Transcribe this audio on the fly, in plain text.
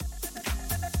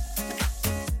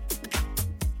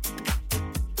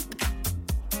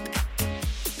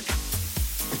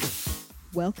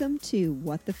Welcome to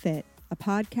What the Fit, a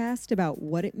podcast about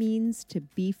what it means to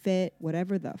be fit,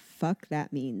 whatever the fuck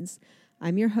that means.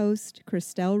 I'm your host,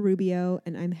 Christelle Rubio,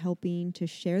 and I'm helping to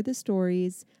share the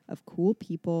stories of cool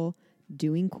people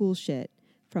doing cool shit,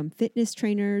 from fitness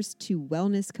trainers to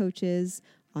wellness coaches,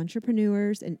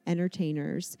 entrepreneurs, and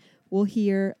entertainers. We'll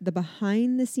hear the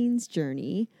behind-the-scenes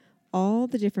journey, all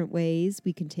the different ways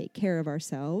we can take care of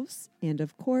ourselves, and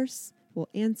of course, we'll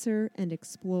answer and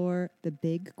explore the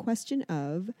big question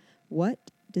of, what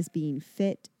does being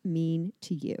fit mean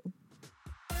to you?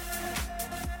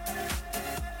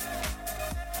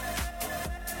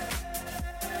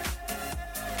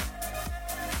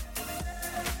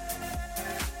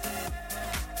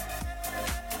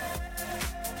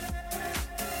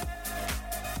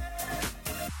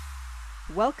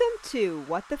 Welcome to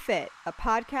What the Fit, a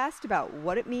podcast about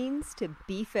what it means to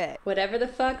be fit. Whatever the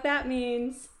fuck that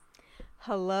means.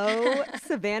 Hello,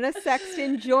 Savannah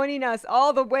Sexton joining us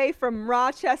all the way from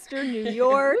Rochester, New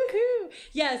York.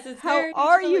 Yes, it's How very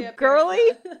are chilly you, up girly?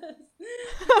 here.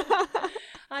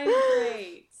 I'm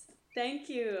great. Thank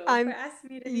you for asking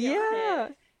me to be on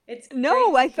it. It's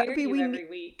great to hear you every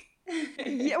week.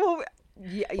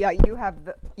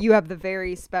 You have the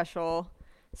very special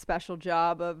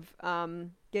job of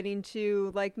getting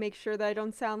to make sure that I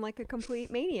don't sound like a complete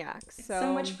maniac.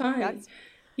 So much fun. That's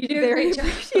you do very a great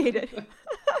appreciated.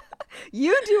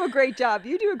 You do a great job.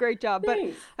 But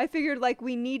Thanks. I figured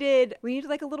we needed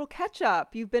a little catch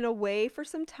up. You've been away for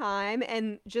some time,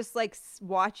 and just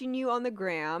watching you on the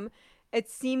gram, it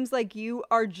seems like you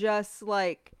are just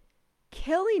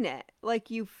killing it.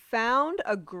 You found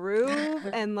a groove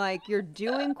and you're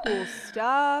doing cool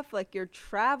stuff, you're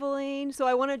traveling. So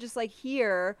I want to just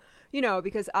hear,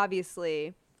 because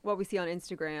obviously what we see on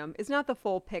Instagram is not the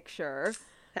full picture.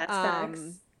 That's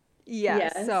facts.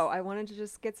 Yes. So I wanted to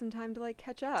just get some time to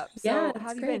catch up. So how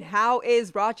have you been? Great. How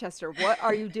is Rochester? What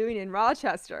are you doing in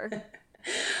Rochester?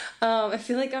 I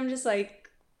feel like I'm just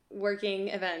working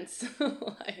events.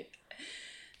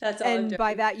 That's all I'm doing. And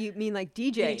by that you mean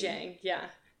DJing? DJing, yeah.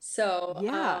 So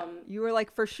you were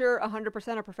for sure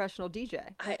 100% a professional DJ.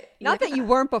 Not that you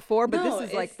weren't before, but no,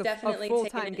 this is definitely a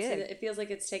full-time gig. It feels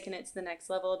like it's taken it to the next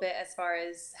level a bit as far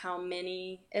as how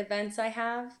many events I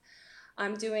have.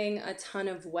 I'm doing a ton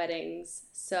of weddings,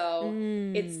 so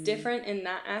it's different in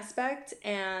that aspect,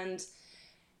 and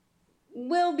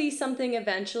will be something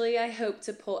eventually I hope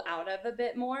to pull out of a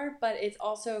bit more, but it's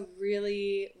also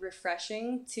really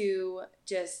refreshing to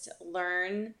just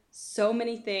learn so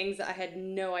many things that I had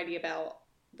no idea about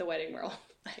the wedding world.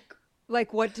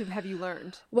 What have you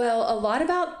learned? Well, a lot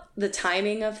about the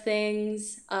timing of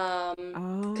things,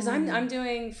 because I'm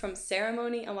doing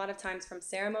a lot of times from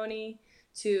ceremony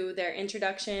to their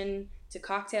introduction to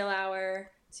cocktail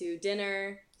hour to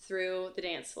dinner through the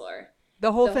dance floor.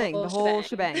 The whole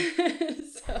shebang.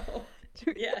 So,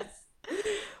 yes.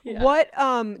 Yeah. What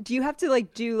do you have to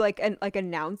do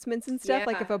announcements and stuff?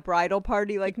 Yeah. If a bridal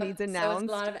party needs announced? So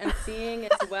it's a lot of emceeing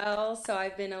as well. So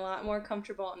I've been a lot more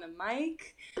comfortable on the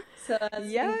mic. So that's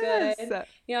been good.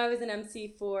 I was an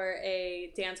MC for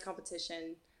a dance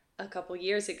competition a couple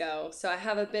years ago, so I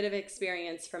have a bit of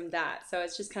experience from that. So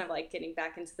it's just kind of getting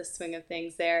back into the swing of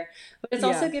things there. But it's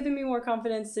also giving me more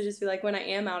confidence to just be when I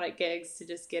am out at gigs, to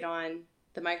just get on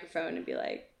the microphone and be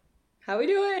how we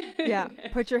doing? Yeah,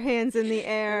 put your hands in the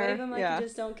air. Wave them you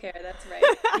just don't care. That's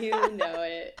right. You know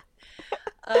it.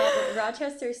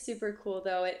 Rochester is super cool,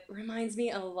 though. It reminds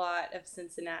me a lot of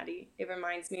Cincinnati. It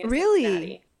reminds me of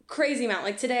Cincinnati. Crazy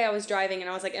amount. Today I was driving and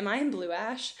I was am I in Blue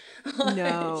Ash?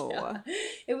 No. Yeah.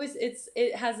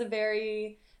 It has a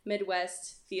very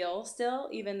Midwest feel still,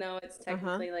 even though it's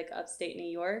technically upstate New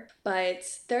York. But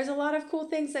there's a lot of cool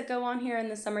things that go on here in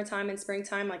the summertime and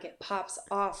springtime. It pops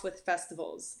off with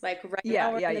festivals. Now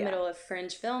we're in the middle of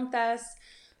Fringe Film Fest,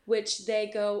 which they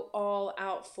go all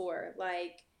out for.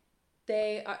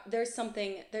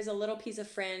 There's a little piece of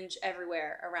fringe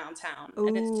everywhere around town. Ooh.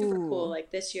 And it's super cool.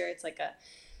 This year it's a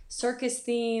circus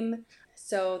theme.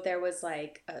 So there was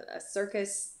a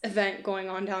circus event going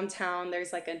on downtown.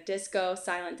 There's a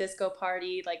silent disco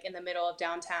party in the middle of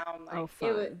downtown.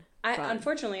 Fun.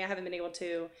 Unfortunately I haven't been able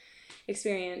to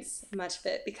experience much of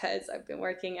it because I've been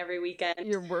working every weekend.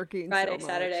 You're working Friday, so much.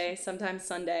 Saturday, sometimes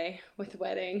Sunday with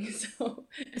weddings.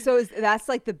 So that's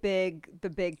the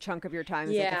big chunk of your time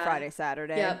is the Friday,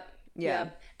 Saturday. Yep. Yeah.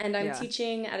 Yep. And I'm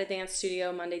teaching at a dance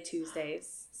studio Monday,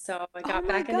 Tuesdays. So I got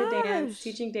back into dance,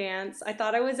 teaching dance. I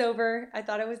thought I was over. I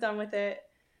thought I was done with it.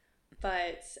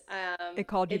 But it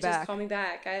called you back. Just called me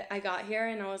back. I got here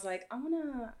and I was I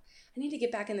I need to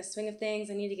get back in the swing of things.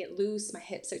 I need to get loose. My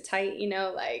hips are tight,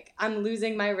 like I'm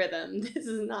losing my rhythm. This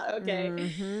is not okay.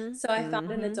 Mm-hmm. So I found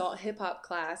an adult hip hop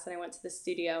class and I went to the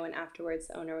studio, and afterwards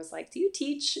the owner was like, "Do you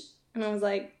teach?" And I was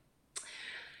like,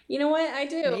 "You know what? I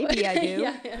do." Maybe I do.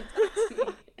 Yeah, talk to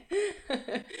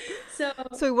me.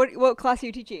 So what class are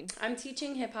you teaching? I'm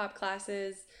teaching hip hop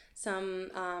classes,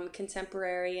 some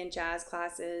contemporary and jazz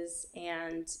classes,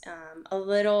 and a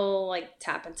little like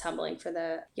tap and tumbling for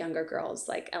the younger girls,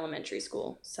 like elementary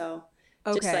school. So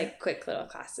just like quick little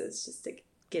classes just to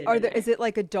get it in there. Is it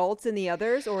like adults in the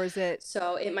others, or is it?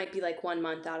 So it might be like 1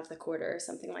 month out of the quarter or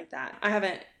something like that. I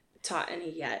haven't taught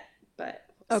any yet, but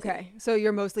we'll okay. So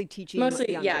you're mostly teaching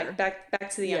mostly younger. Yeah, back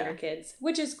to the younger kids,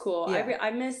 which is cool. Yeah.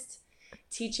 I missed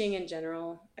teaching in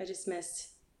general. I just missed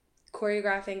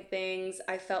choreographing things.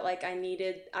 I felt like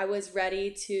I was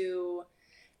ready to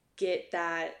get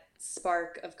that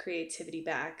spark of creativity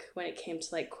back when it came to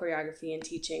like choreography and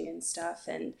teaching and stuff.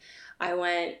 And I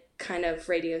went kind of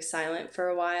radio silent for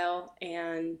a while.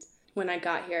 And when I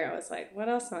got here, I was like, what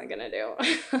else am I going to do?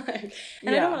 I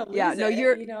don't want to lose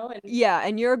it,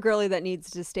 and you're a girly that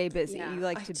needs to stay busy. Yeah, you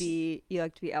like to be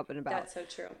out and about. That's so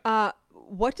true.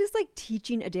 What does like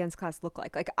teaching a dance class look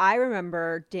like? Like I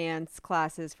remember dance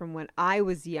classes from when I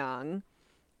was young,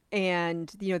 and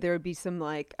there would be some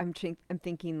like I'm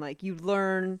thinking like you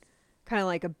learn kind of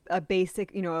like a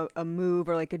basic a move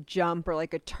or like a jump or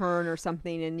like a turn or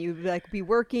something, and you'd like be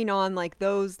working on like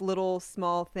those little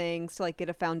small things to like get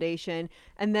a foundation,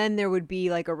 and then there would be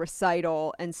like a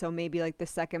recital, and so maybe like the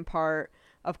second part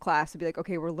of class would be like,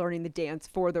 okay, we're learning the dance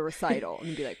for the recital,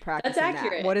 and be like practicing. That's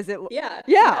accurate. What is it? Yeah.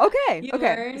 Okay. You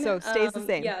okay. Learn, so it stays the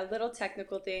same. Yeah, little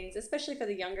technical things, especially for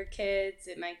the younger kids.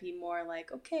 It might be more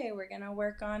like, okay, we're gonna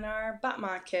work on our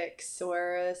batma kicks,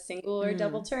 or a single or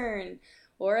double turn,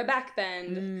 or a back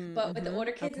bend. But with the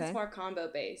older kids, it's more combo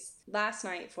based. Last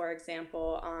night, for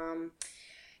example,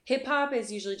 hip hop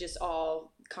is usually just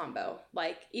all combo.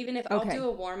 Like even if I'll do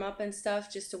a warm up and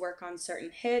stuff just to work on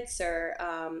certain hits or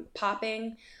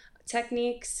popping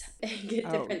techniques, and get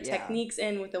different techniques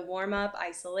in with the warm up,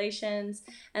 isolations,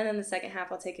 and then the second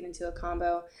half I'll take it into a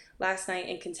combo. Last night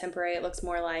in contemporary, it looks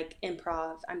more like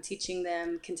improv. I'm teaching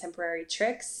them contemporary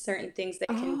tricks, certain things they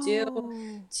can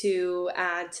do to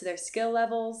add to their skill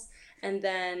levels, and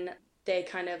then they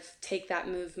kind of take that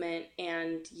movement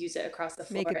and use it across the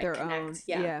floor and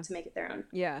connect. To make it their own.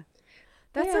 Yeah.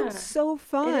 That sounds so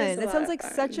fun. It sounds like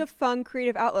such a fun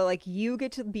creative outlet. Like you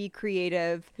get to be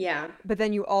creative. Yeah. But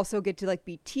then you also get to like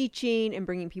be teaching and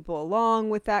bringing people along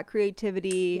with that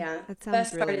creativity. Yeah. That sounds the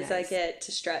best really part nice. is I get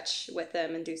to stretch with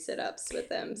them and do sit-ups with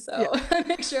them. So I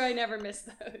make sure I never miss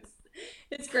those.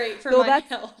 It's great for my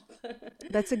health.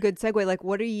 That's a good segue. Like,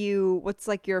 what's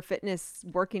like your fitness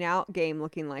working out game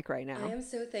looking like right now? I am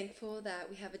so thankful that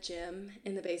we have a gym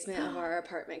in the basement of our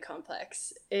apartment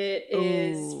complex. It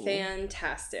is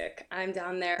fantastic. I'm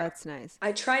down there. That's nice.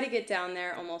 I try to get down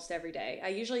there almost every day. I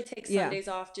usually take Sundays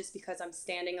off just because I'm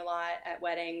standing a lot at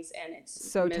weddings and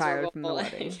it's so miserable. Tired from the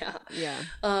wedding. Yeah.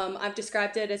 I've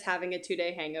described it as having a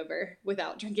 2-day hangover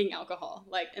without drinking alcohol.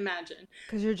 Like, imagine.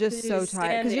 Because you're just so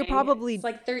tired. Because you're probably it's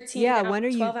like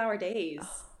 12-hour days.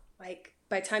 Like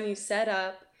by the time you set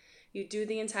up, you do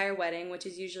the entire wedding, which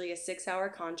is usually a 6-hour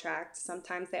contract.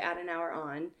 Sometimes they add an hour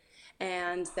on,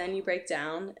 and then you break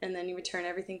down, and then you return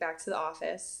everything back to the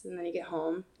office, and then you get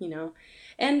home,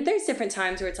 And there's different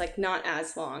times where it's like not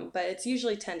as long, but it's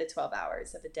usually 10 to 12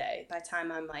 hours of a day by the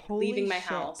time I'm like leaving my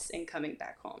house and coming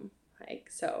back home. Like,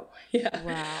 so yeah.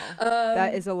 Wow.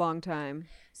 That is a long time.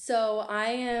 So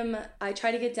I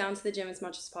try to get down to the gym as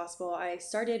much as possible. I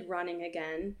started running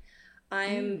again.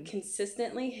 I'm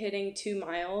consistently hitting 2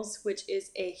 miles, which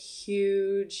is a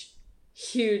huge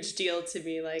deal to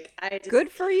me. Like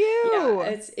good for you.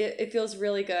 Yeah, it feels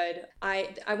really good.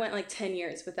 I went like 10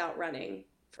 years without running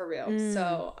for real.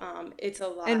 So it's a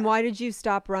lot. And why did you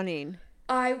stop running?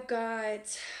 I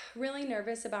got really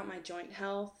nervous about my joint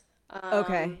health.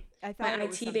 Okay. I thought my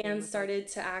IT band started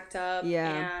to act up,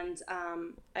 and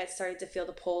I started to feel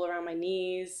the pull around my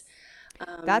knees.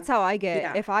 That's how I get.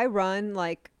 Yeah. If I run,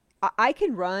 like, I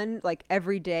can run like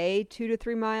every day 2 to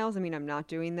 3 miles. I mean, I'm not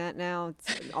doing that now.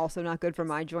 It's also not good for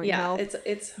my joint health.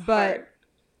 It's hard.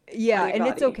 Yeah, and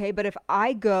it's okay. But if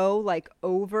I go like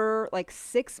over like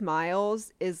 6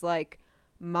 miles is like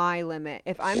my limit.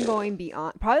 If I'm going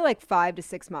beyond, probably like 5 to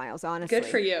 6 miles, honestly. Good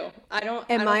for you. I don't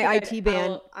think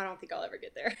I'll ever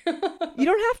get there. You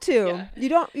don't have to.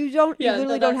 Yeah. You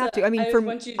literally don't have to. I mean,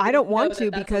 I don't want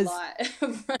to because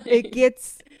it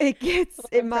gets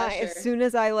as soon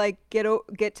as I like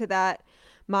get to that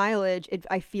mileage,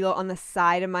 I feel on the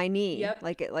side of my knee. Yep.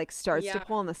 Like it like starts to Yeah.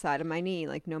 pull on the side of my knee,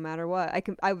 like no matter what.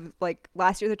 I was like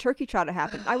last year the turkey trot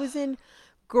happened. I was in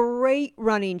great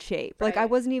running shape. Like I Right.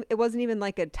 wasn't even, it wasn't even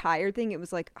like a tired thing. It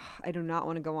was like, "Ugh, I do not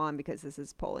want to go on because this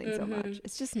is pulling so Mm-hmm. much.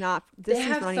 It's just not, They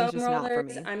distance have running is foam just not for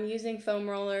rollers. me. I'm using foam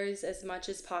rollers as much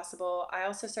as possible. I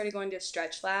also started going to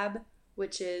Stretch Lab,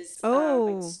 which is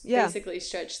Oh, yeah. basically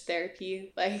stretch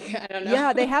therapy. Like, I don't know.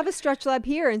 Yeah, they have a stretch lab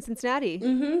here in Cincinnati.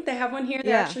 They have one here.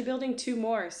 They're Yeah. actually building two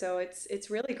more, so it's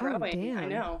really Oh, growing. I damn.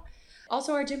 know.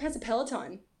 Also, our gym has a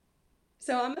Peloton,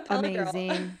 so I'm a Pela girl.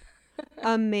 Amazing.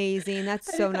 Amazing. That's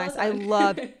I do so nice. I Peloton.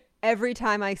 love every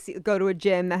time go to a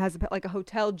gym that has like a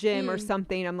hotel gym or Mm.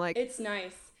 something. I'm like, It's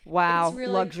nice. It's wow,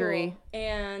 really luxury. cool.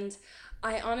 And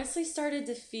I honestly started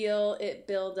to feel it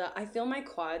build up. I feel my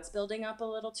quads building up a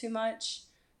little too much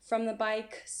from the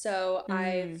bike. So Mm.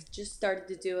 I've just started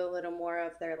to do a little more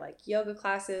of their like yoga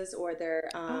classes or their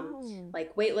Oh.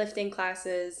 like weightlifting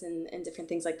classes and different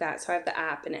things like that. So I have the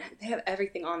app and they have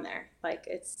everything on there. Like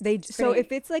it's So if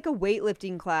pretty. it's like a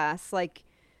weightlifting class, like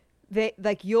they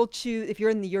like you'll choose if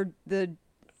you're in the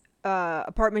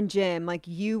apartment gym, like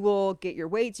you will get your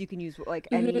weights. You can use like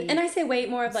And any I say weight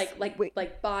more of like weight.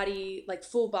 body, like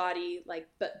full body, like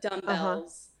Uh-huh.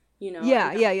 dumbbells, and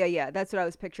Yeah, yeah, yeah, yeah. That's what I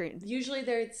was picturing. usually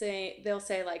they'll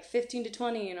say like 15 to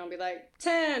 20 and I'll be like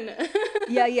 10.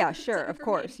 Yeah, yeah, sure. 10 Of for me.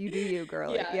 course. You do you,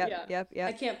 girly. Yeah, Yep, yeah. yep, I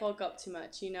yep. can't bulk up too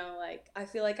much, like I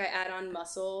feel like I add on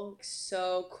muscle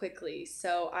so quickly.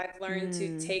 So I've learned to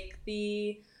Mm. take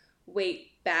the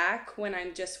weight back when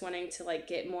I'm just wanting to like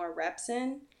get more reps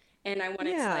in and I want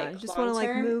it to Yeah, you like just want long to like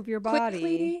term move your body.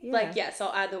 quickly. Like Yeah. yes,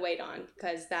 I'll add the weight on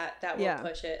because that will Yeah.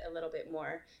 push it a little bit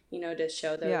more, to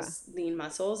show Yeah. those lean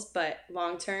muscles, but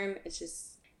long term it's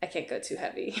just I can't go too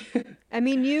heavy. I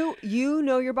mean, you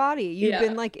know your body. You've Yeah.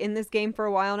 been like in this game for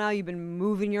a while now. You've been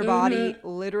moving your body Mm-hmm.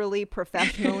 literally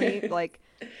professionally. Like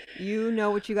you know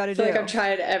what you got to Feel like I've do.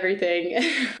 tried everything.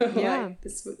 Yeah. Like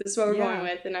this is what we're going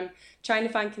Yeah. with, and I'm trying to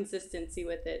find consistency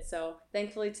with it. So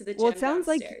thankfully to the Well, gym it sounds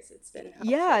like downstairs, it's been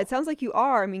yeah, it helpful. sounds like you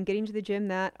are. I mean, getting to the gym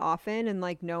that often and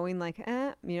like knowing like,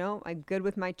 I'm good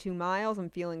with my 2 miles.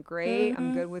 I'm feeling great. I'm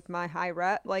Mm-hmm. good with my high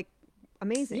rep. Like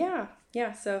amazing. Yeah,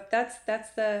 yeah. So that's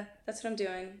what I'm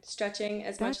doing. Stretching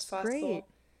as much as That's great. possible.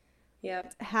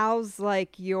 Yep. How's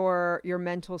like your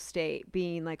mental state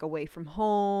being like away from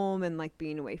home and like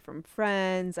being away from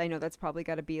friends? I know that's probably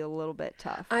got to be a little bit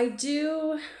tough. I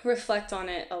do reflect on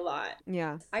it a lot.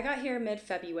 Yeah. I got here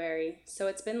mid-February, so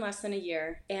it's been less than a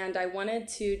year, and I wanted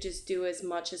to just do as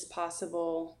much as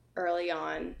possible early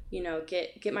on,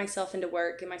 get myself into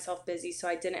work, get myself busy so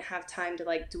I didn't have time to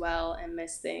like dwell and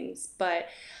miss things. But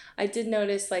I did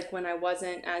notice like when I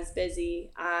wasn't as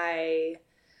busy, I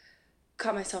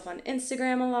caught myself on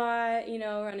Instagram a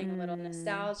lot, running a little Mm.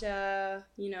 nostalgia,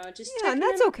 just Yeah, and checking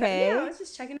that's in on friends. Yeah, I okay. was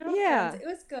just checking in on friends. Yeah. It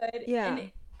was good. And Yeah.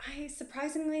 I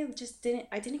surprisingly just didn't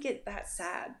get that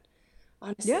sad, Yeah.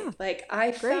 honestly. Like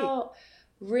I Great. felt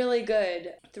really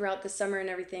good throughout the summer and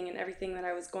everything that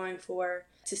I was going for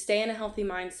to stay in a healthy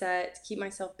mindset, to keep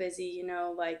myself busy,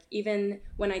 like even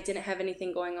when I didn't have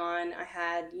anything going on, I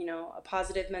had, a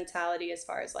positive mentality as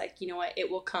far as like, you know what, it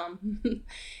will come.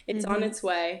 It's on Mhm. its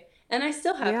way. And I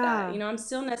still have that. Yeah. I'm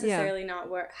still Yeah. necessarily not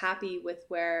happy with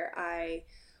where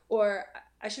or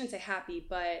I shouldn't say happy,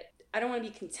 but I don't want to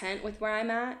be content with where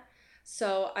I'm at.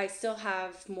 So I still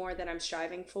have more that I'm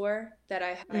striving for that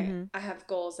Mhm. I have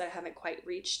goals that I haven't quite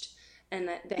reached and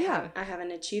that Yeah. I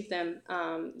haven't achieved them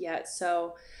yet.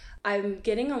 So I'm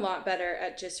getting a lot better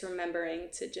at just remembering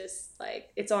to just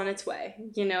like it's on its way,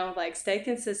 like stay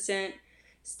consistent,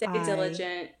 stay I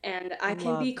diligent, and I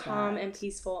can be love calm and that.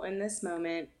 peaceful in this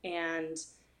moment and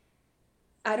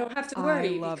I don't have to I worry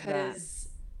love that. because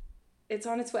it's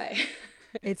on its way.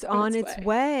 It's It's on on its its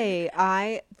way.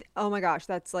 way. Oh my gosh,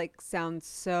 that's like sounds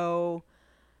so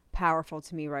powerful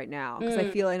to me right now because I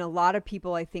Mm, feel in a lot of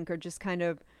people I think are just kind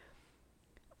of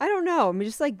I don't know. I'm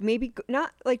just like maybe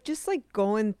not like just like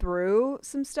going through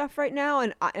some stuff right now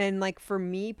and like for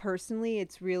me personally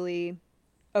it's really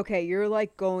okay, you're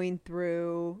like going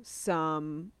through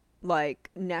some like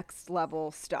next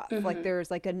level stuff. Like mm-hmm. there's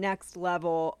like a next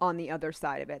level on the other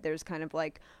side of it. There's kind of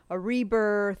like a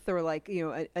rebirth or like,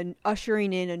 an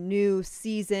ushering in a new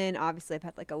season. Obviously, I've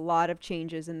had like a lot of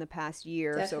changes in the past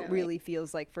year. So it Definitely. really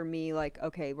feels like for me, like,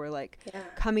 okay, we're like Yeah.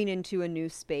 coming into a new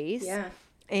space. Yeah.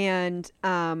 And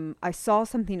I saw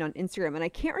something on Instagram, and I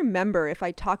can't remember if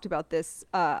I talked about this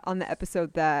on the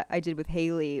episode that I did with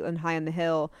Haley on High on the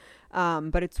Hill,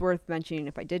 but it's worth mentioning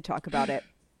if I did talk about it.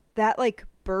 That like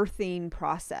birthing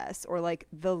process or like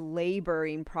the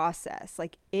laboring process,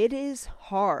 like it is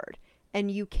hard and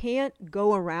you can't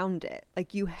go around it.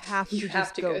 Like you have to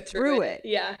just go through it.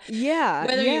 Yeah. Yeah.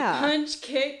 Whether you punch,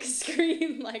 kick,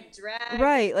 scream, like drag.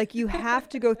 Right. Like you have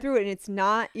to go through it. And it's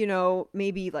not, you know,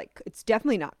 maybe like it's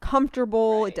definitely not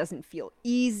comfortable. It doesn't feel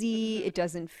easy. It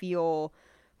doesn't feel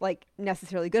like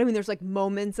necessarily good. I mean, there's like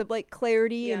moments of like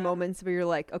clarity and moments where you're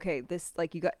like, okay, this,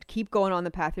 like, you got to keep going on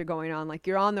the path you're going on. Like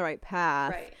you're on the right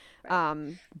path. Right.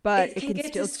 But it can get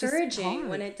still discouraging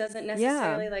when it doesn't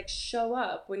necessarily like show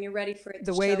up when you're ready for it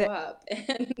to show up.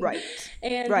 And, right.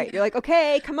 And you're like,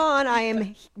 okay, come on, I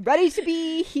am ready to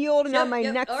be healed and on my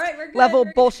next all right, we're good, level.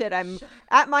 Bullshit. I'm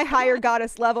at my higher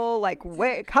goddess level. Like,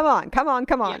 wait, come on.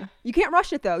 Yeah. You can't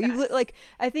rush it though. Yes. You like,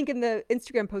 I think in the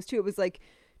Instagram post too, it was like,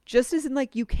 just as in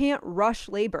like, you can't rush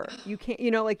labor. You can't,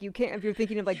 you know, like you can't, if you're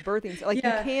thinking of like birthing, so like you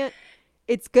can't.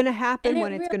 It's going to happen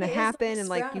when it's going to happen, and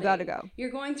like you got to go.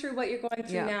 You're going through what you're going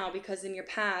through now because in your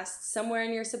past, somewhere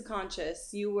in your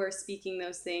subconscious, you were speaking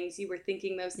those things, you were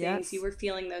thinking those things, you were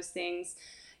feeling those things.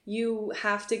 You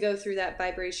have to go through that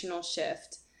vibrational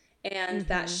shift, and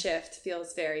that shift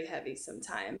feels very heavy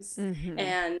sometimes.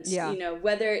 And you know,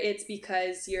 whether it's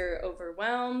because you're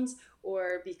overwhelmed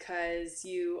or because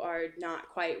you are not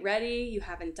quite ready, you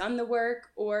haven't done the work,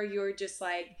 or you're just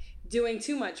like doing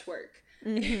too much work.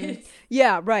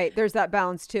 Yeah, right. There's that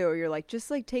balance too, where you're like,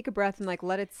 just like take a breath and like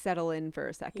let it settle in for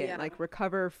a second. Like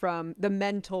recover from the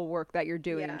mental work that you're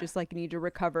doing, just like you need to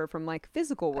recover from like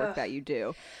physical work that you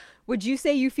do. Would you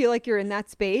say you feel like you're in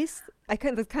that space? It's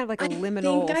kind of like a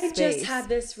liminal space. I think I just had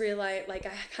this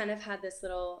I kind of had this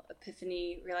little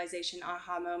epiphany, realization,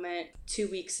 aha moment 2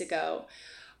 weeks ago,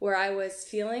 where I was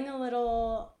feeling a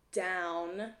little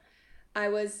down. I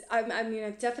mean,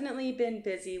 I've definitely been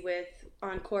busy with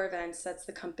Encore Events. That's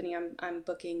the company I'm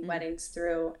booking weddings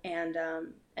through, and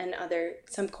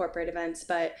some corporate events.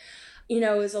 But, you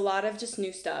know, it was a lot of just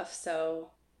new stuff.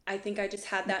 So I think I just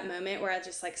had that moment where I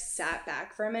just like sat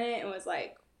back for a minute and was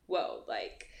like, whoa,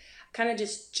 like kind of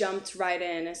just jumped right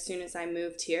in as soon as I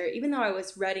moved here, even though I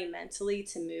was ready mentally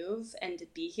to move and to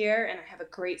be here. And I have a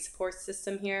great support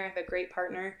system here. I have a great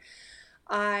partner.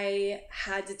 I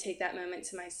had to take that moment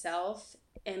to myself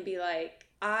and be like,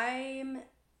 I'm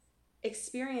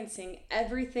experiencing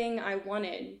everything I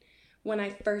wanted when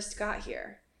I first got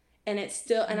here, and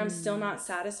I'm still not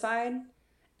satisfied.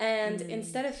 And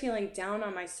instead of feeling down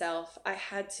on myself, I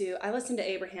listened to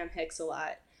Abraham Hicks a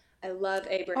lot. I love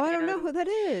Abraham. Oh, I don't know who that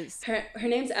is. Her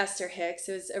name's Esther Hicks.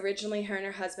 It was originally her and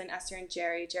her husband, Esther and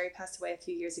Jerry. Jerry passed away a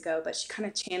few years ago, but she kind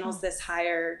of channels this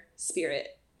higher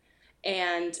spirit.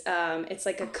 And it's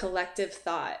like a collective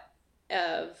thought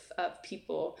of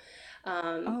people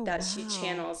that she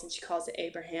channels, and she calls it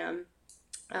Abraham,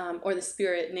 or the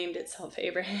spirit named itself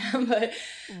Abraham. But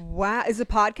wow, is it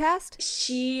a podcast?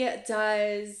 She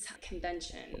does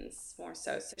conventions more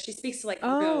so she speaks to like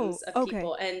rooms of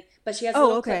people, but she has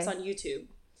little clips on YouTube,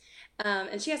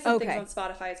 and she has some things on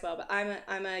Spotify as well. But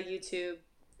I'm a YouTube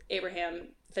Abraham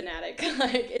fanatic.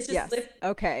 Like it's just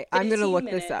I'm gonna look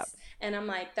this up. And I'm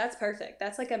like, that's perfect.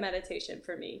 That's like a meditation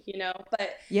for me, you know?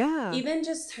 But even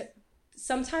just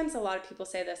sometimes a lot of people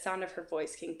say the sound of her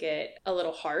voice can get a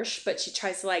little harsh, but she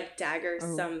tries to like dagger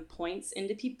some points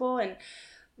into people. And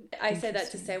I say that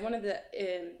to say one of the,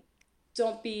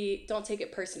 don't take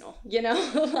it personal, you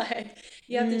know? Like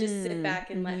you have to just sit back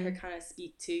and let her kind of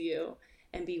speak to you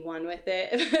and be one with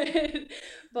it.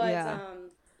 But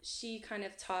she kind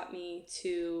of taught me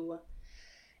to,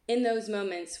 in those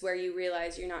moments where you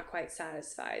realize you're not quite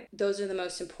satisfied, those are the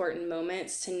most important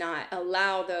moments, to not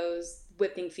allow those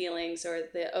whipping feelings or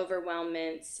the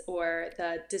overwhelmments or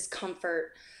the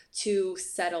discomfort to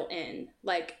settle in.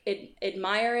 Like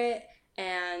admire it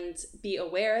and be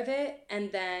aware of it,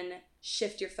 and then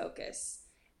shift your focus.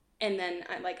 And then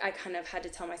I kind of had to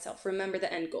tell myself, remember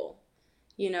the end goal.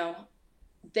 You know,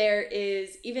 there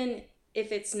is, even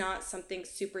if it's not something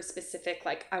super specific,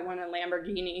 like I want a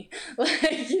Lamborghini,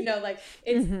 like, you know, like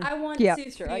it's, I want to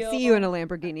feel. I see you in a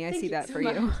Lamborghini. I see that for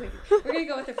you. We're going to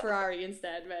go with a Ferrari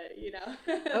instead, but you know.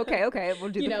 Okay. We'll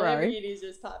do the Ferrari. Lamborghinis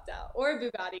just popped out. Or a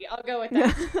Bugatti. I'll go with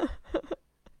that.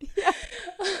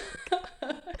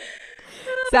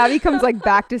 Savvy comes like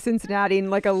back to Cincinnati in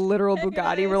like a literal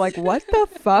Bugatti. We're like, what the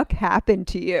fuck happened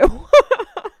to you?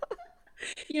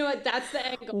 You know what? That's the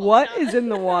angle. What is in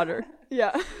the water?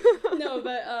 Yeah. No,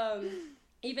 but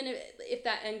even if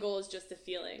that end goal is just a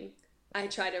feeling, I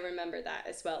try to remember that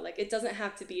as well. Like, it doesn't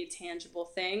have to be a tangible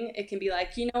thing. It can be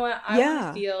like, you know what? I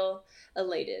want to feel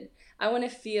elated. I want to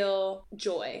feel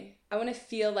joy. I want to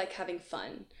feel like having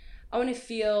fun. I want to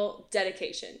feel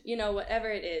dedication. You know, whatever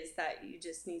it is that you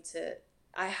just need to,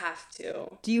 I have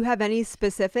to. Do you have any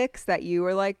specifics that you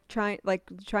were like trying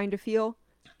to feel?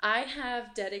 I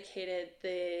have dedicated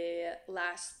the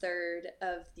last third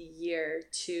of the year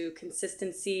to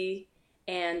consistency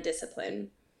and discipline.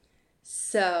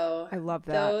 So I love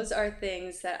that. those are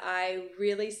things that I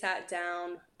really sat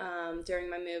down during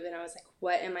my move, and I was like,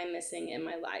 what am I missing in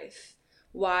my life?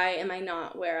 Why am I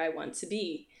not where I want to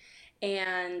be?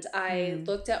 And I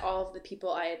looked at all of the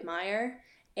people I admire,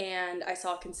 and I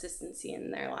saw consistency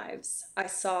in their lives. I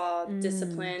saw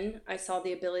discipline. I saw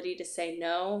the ability to say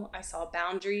no. I saw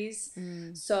boundaries.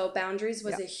 So boundaries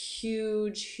was a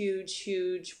huge, huge,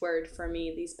 huge word for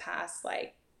me these past,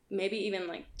 like, maybe even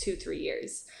like 2-3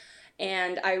 years.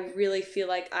 And I really feel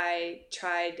like I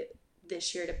tried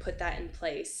this year to put that in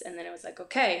place. And then it was like,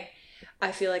 okay,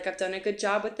 I feel like I've done a good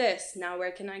job with this. Now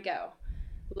where can I go?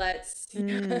 Let's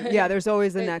yeah, there's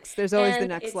always the next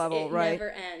level, right? It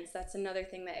never ends. That's another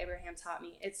thing that Abraham taught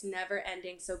me. It's never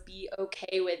ending, so be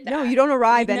okay with that. No, you don't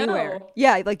arrive anywhere.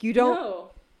 Yeah, like you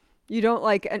don't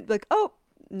like, oh,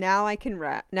 now I can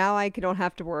now I don't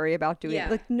have to worry about doing it.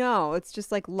 Like, no, it's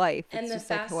just like life. It's and the just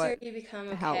faster like you become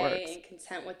okay and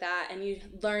content with that, and you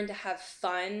learn to have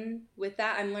fun with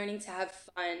that. I'm learning to have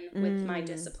fun with my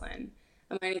discipline.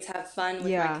 I'm learning to have fun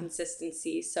with my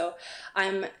consistency. So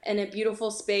I'm in a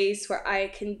beautiful space where I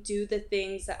can do the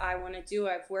things that I want to do.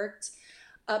 I've worked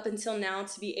up until now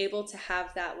to be able to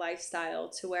have that lifestyle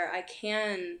to where I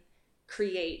can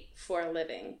create for a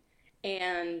living.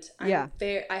 And I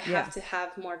have to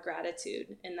have more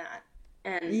gratitude in that.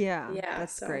 And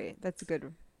that's great. That's a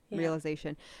good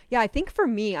realization. Yeah, I think for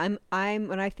me, I'm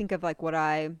when I think of like what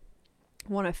I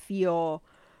want to feel,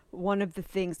 one of the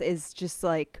things is just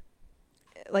like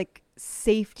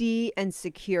safety and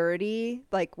security,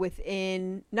 like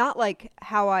within, not like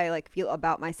how I like feel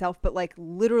about myself, but like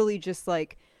literally just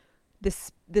like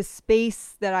this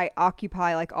space that I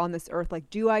occupy, like on this earth. Like,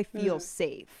 do I feel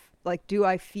safe? Like, do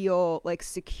I feel like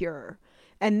secure?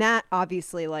 And that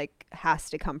obviously like has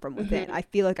to come from within. I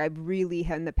feel like I really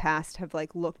in the past have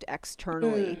like looked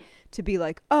externally to be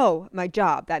like, oh, my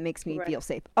job, that makes me feel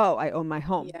safe. Oh, I own my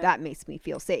home. That makes me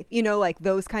feel safe. You know, like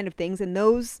those kind of things. And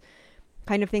those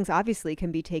kind of things obviously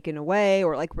can be taken away,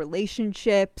 or like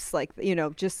relationships, like, you know,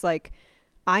 just like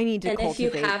I need to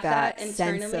cultivate that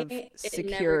sense of security. It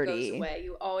never goes away.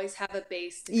 You always have a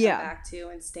base to come back to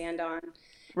and stand on.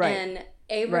 Right. And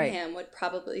Abraham would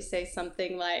probably say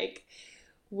something like,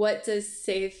 what does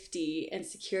safety and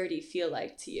security feel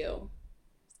like to you?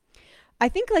 I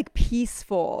think like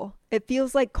peaceful. It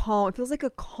feels like calm. It feels like a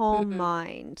calm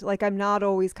mind. Like I'm not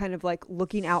always kind of like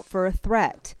looking out for a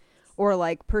threat, or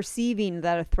like perceiving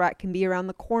that a threat can be around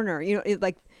the corner. You know,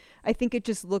 like I think it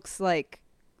just looks like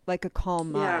a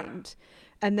calm mind.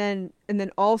 And then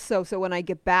also, so when I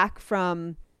get back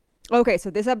from, okay, so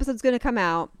this episode's going to come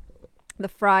out the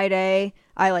Friday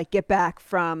I like get back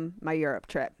from my Europe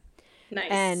trip. Nice.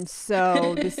 And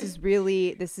so this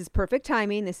is perfect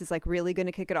timing. This is like really going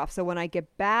to kick it off. So when I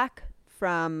get back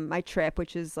from my trip,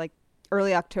 which is like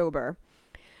early October,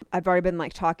 I've already been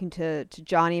like talking to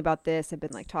Johnny about this. I've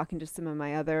been like talking to some of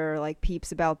my other like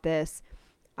peeps about this.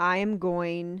 I am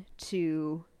going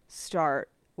to start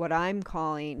what I'm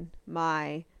calling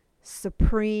my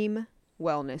supreme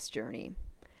wellness journey.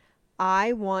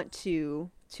 I want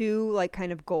two like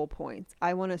kind of goal points.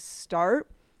 I want to start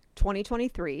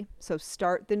 2023, so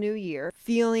start the new year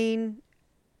feeling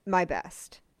my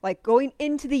best. Like going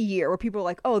into the year where people are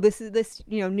like, oh, this,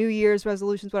 you know, New Year's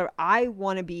resolutions, whatever. I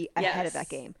want to be ahead of that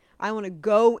game. I want to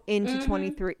go into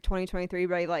 2023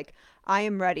 ready. Like I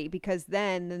am ready, because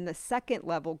then the second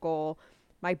level goal,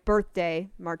 my birthday,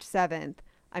 March 7th,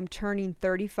 I'm turning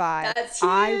 35. That's huge.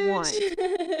 I want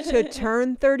to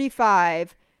turn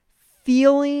 35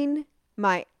 feeling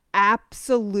my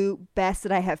absolute best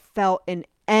that I have felt in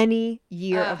any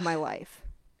year of my life.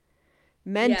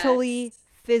 Mentally,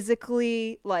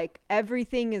 physically, like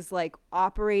everything is like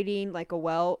operating like a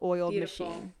well-oiled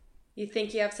machine. You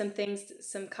think you have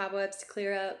some cobwebs to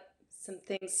clear up, some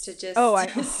things to just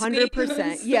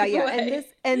 100%. Yeah. Away.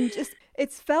 And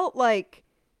it's felt like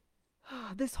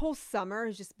this whole summer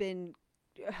has just been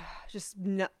just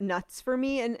nuts for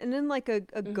me, and in like a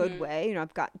good way. You know,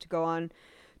 I've gotten to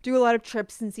do a lot of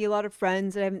trips and see a lot of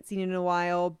friends that I haven't seen in a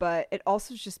while, but it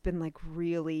also has just been like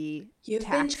really You've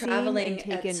been traveling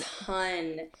a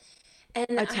ton.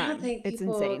 And I don't think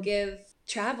people give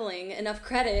traveling enough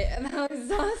credit and how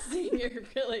exhausting it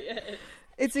really is.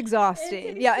 It's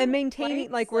exhausting. And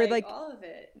maintaining like we're like all of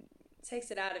it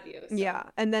takes it out of you. So. Yeah.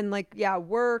 And then like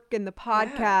work and the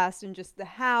podcast and just the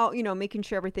how, you know, making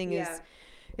sure everything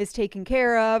is taken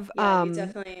care of. Yeah, you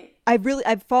definitely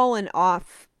I've fallen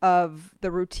off of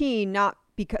the routine, not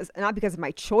because not because of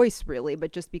my choice really,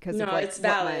 but just because No, of like it's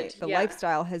valid. the Yeah.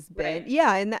 lifestyle has been. Right.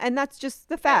 Yeah, and that's just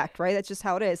the fact, right? That's just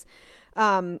how it is.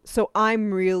 So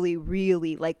I'm really,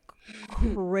 really like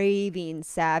craving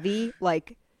savvy,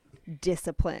 like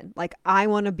discipline. Like I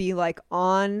want to be like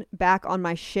back on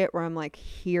my shit where I'm like,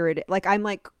 here it is. Like I'm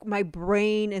like, my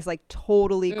brain is like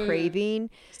totally Mm, craving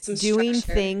some doing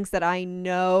structure. things that I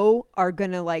know are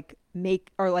gonna like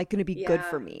are like gonna be good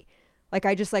for Yeah. me. Like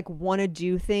I just like want to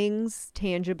do things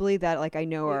tangibly that like I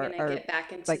know You're going to are get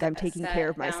back into like I'm that taking care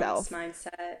of set, balanced myself.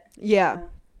 mindset. Yeah. Yeah.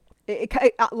 It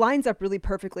lines up really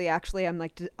perfectly actually. I'm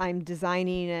like I'm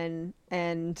designing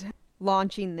and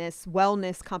launching this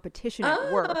wellness competition at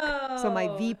work. So my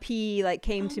Oh, VP like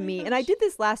came oh to my me, and I gosh. did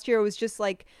this last year. It was just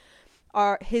like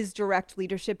our his direct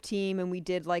leadership team, and we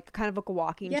did like kind of like a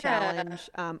walking Yeah. challenge.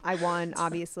 I won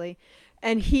obviously,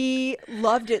 and he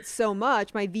loved it so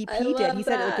much. My I VP did. He love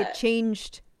said like it that.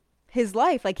 changed his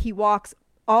life. Like he walks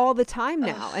all the time Oh,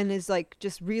 now and is like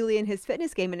just really in his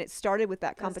fitness game, and it started with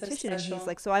that that's so competition. And he's special.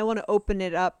 like, so I want to open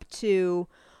it up to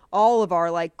all of our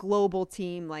like global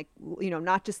team, like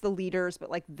not just the leaders but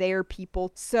like their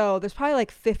people. So there's probably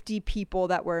like 50 people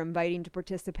that we're inviting to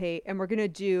participate, and we're going to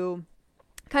do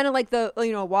kind of like the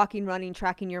walking, running,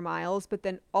 tracking your miles, but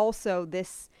then also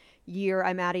this year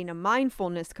I'm adding a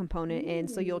mindfulness component in,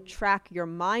 so you'll Mm. track your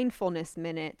mindfulness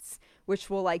minutes, which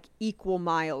will like equal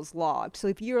miles logged. So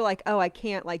if you're like, oh, I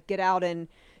can't like get out and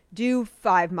do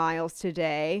 5 miles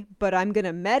today, but I'm going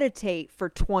to meditate for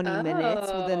 20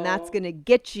 minutes, well then that's Oh, going to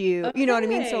get you know what I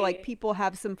mean? So like okay. people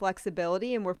have some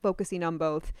flexibility, and we're focusing on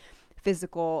both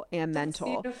physical and That's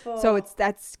mental. So beautiful.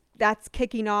 that's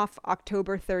kicking off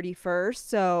October 31st.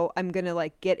 So I'm going to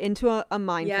like get into a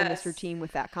mindfulness Yes. routine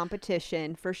with that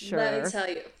competition for Let me sure. tell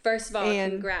you, first of all,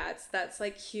 And congrats. That's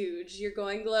like huge. You're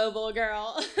going global,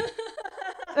 girl.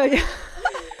 yeah.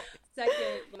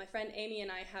 Second, my friend Amy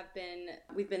and I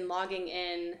we've been logging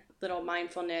in little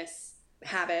mindfulness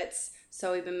habits.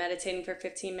 So we've been meditating for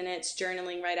 15 minutes,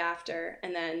 journaling right after,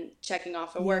 and then checking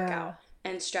off a Yeah. workout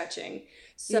and stretching.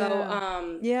 So, Yeah.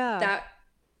 Yeah. that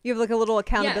You have like a little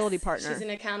accountability yes, she's partner. an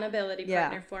accountability Yeah.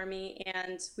 partner for me,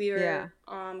 and we Yeah.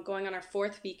 were going on our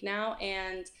fourth week now,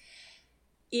 and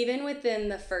even within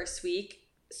the first week,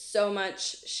 so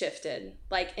much shifted,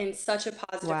 like in such a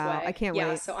positive Wow. I way. can't Yeah,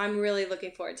 wait. so I'm really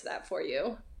looking forward to that for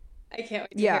you. I can't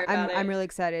wait to Yeah, hear about I'm it. really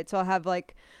excited. So I'll have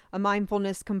like a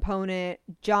mindfulness component.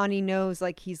 Johnny knows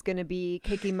like he's going to be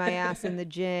kicking my ass in the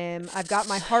gym. I've got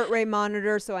my heart rate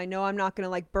monitor, so I know I'm not going to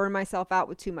like burn myself out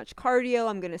with too much cardio.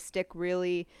 I'm going to stick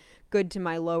really good to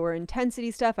my lower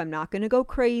intensity stuff. I'm not going to go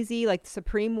crazy. Like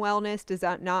supreme wellness does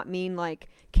that not mean like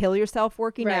kill yourself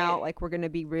working out. Right. Like we're going to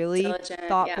be really Diligent.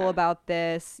 thoughtful Yeah. about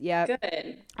this. Yep.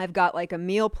 Good. I've got like a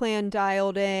meal plan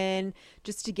dialed in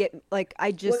just to get like I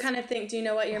What just kind of thing? Do you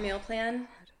know what your meal plan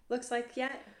looks like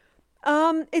yet?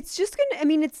 it's just gonna, I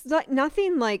mean, it's like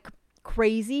nothing like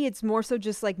crazy. It's more so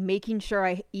just like making sure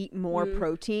I eat more Mm,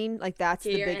 protein. Like that's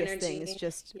get the your biggest thing is energy.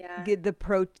 just Yeah. get the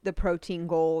protein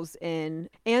goals in,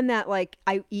 and that like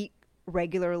I eat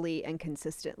regularly and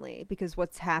consistently, because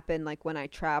what's happened like when I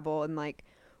travel and like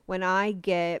when I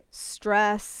get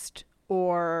stressed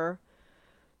or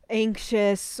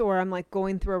anxious or I'm like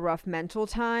going through a rough mental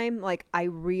time, like I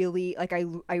really like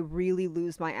I really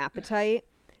lose my appetite,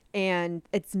 and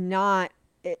it's not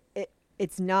a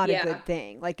Yeah. good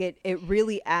thing. Like it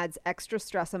really adds extra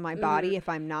stress on my body Mm-hmm. if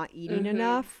I'm not eating Mm-hmm.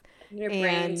 enough. Your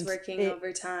brain's And working it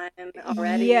overtime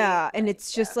already. yeah, and Like,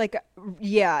 it's yeah. just like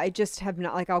yeah, I just have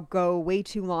not like I'll go way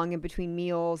too long in between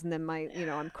meals, and then my I'm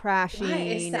Why is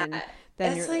crashing, and that?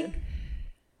 then That's you're like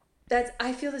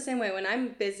I feel the same way when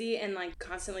I'm busy and like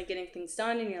constantly getting things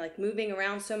done and you're like moving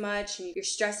around so much and you're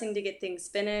stressing to get things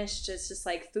finished. It's just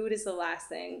like food is the last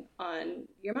thing on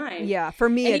your mind. yeah, for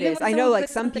me And it even is. when I know someone like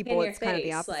puts some something in people your it's kind of the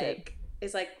face, opposite. like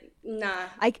it's like, nah,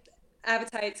 I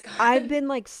appetite's I've gone. been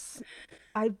like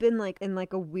I've been like in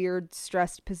like a weird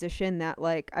stressed position that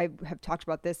like I have talked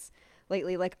about this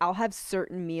lately. Like I'll have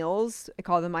certain meals, I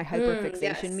call them my hyperfixation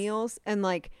Yes. meals, and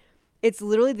like it's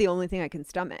literally the only thing I can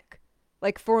stomach.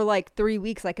 Like for like 3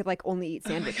 weeks I could like only eat Oh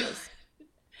my God. sandwiches,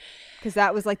 because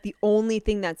that was like the only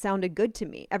thing that sounded good to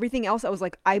me. Everything else I was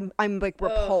like I'm like Oh.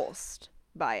 repulsed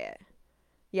by it.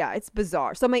 Yeah, it's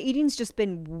bizarre. So my eating's just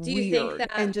been weird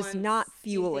and just not Do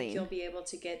you think you'll fueling. be able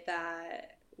to get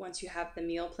that once you have the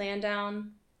meal plan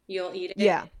down? You'll eat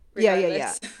Yeah. it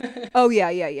Yeah. regardless. Oh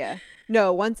yeah.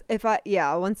 No, once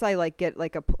I like get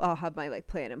like I'll have my like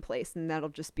plan in place, and that'll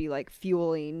just be like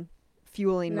fueling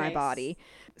my Nice. body.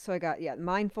 So I got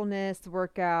mindfulness, the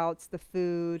workouts, the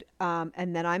food,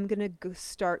 and then I'm gonna go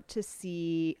start to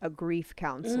see a grief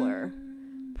counselor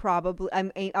Mm,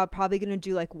 I'll probably gonna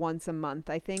do like once a month,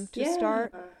 I think, to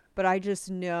start. But I just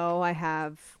know I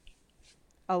have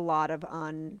a lot of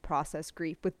unprocessed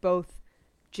grief with both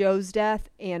Joe's death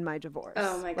and my divorce.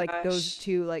 Oh my gosh. Like those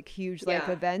two like huge life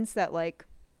events that like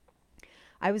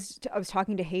I was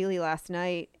talking to Haley last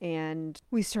night, and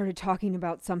we started talking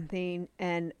about something,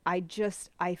 and I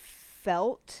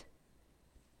felt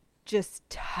just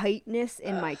tightness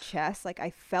in my chest. Like I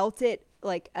felt it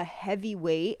like a heavy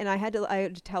weight, and I had to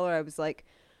tell her, I was like,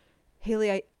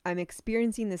 Haley, I'm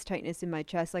experiencing this tightness in my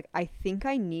chest. Like I think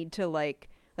I need to like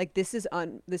this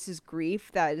is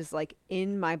grief that is like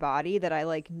in my body that I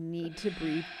like need to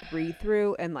breathe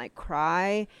through and like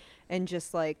cry and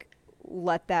just like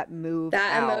let that move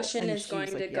that out. emotion And is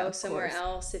going to go somewhere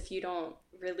else if you don't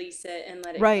release it and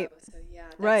let it go. So yeah,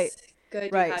 that's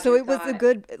good. Right. So it was a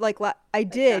good, like, I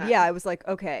did. Yeah. I was like,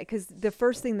 okay. Cause the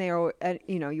first thing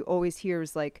you always hear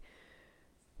is like,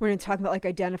 when it's talking about like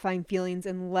identifying feelings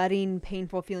and letting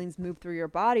painful feelings move through your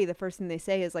body, the first thing they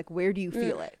say is like, where do you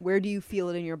feel it? Where do you feel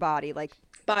it in your body? Like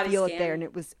body feel scan. It there. And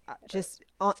it was just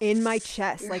in my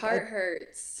chest. Your like heart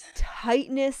hurts.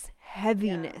 Tightness,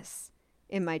 heaviness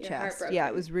in my chest. Yeah.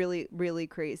 It was really, really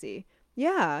crazy.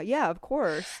 Yeah, of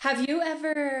course. Have you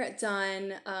ever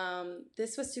done,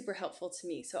 this was super helpful to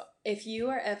me. So if you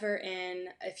have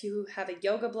a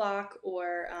yoga block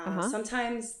or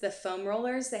sometimes the foam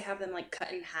rollers, they have them like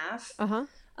cut in half.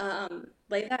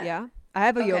 Lay that. Yeah, I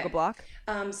have a yoga block.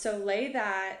 So lay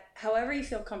that however you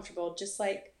feel comfortable, just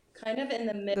like kind of in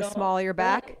the middle. The small of your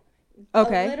back?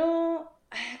 Okay. A little,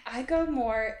 I go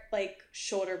more like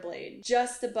shoulder blade,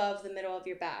 just above the middle of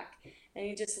your back. And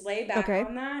you just lay back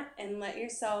on that and let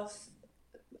yourself...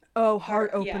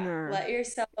 heart opener. Let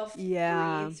yourself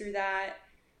breathe through that.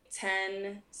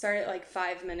 Start at like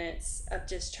 5 minutes of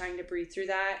just trying to breathe through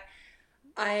that.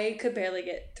 I could barely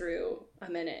get through a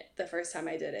minute the first time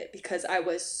I did it because I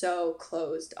was so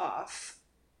closed off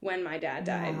when my dad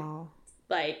died. Wow.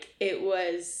 Like it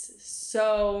was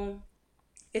so...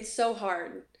 It's so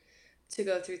hard to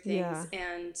go through things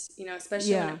and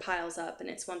especially when it piles up and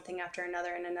it's one thing after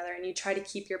another and you try to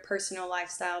keep your personal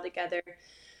lifestyle together,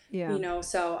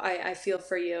 so I feel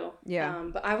for you.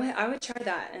 But I would try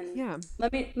that and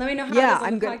let me know how it is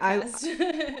on the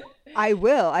podcast. I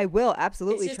will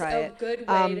absolutely try it. It's just a good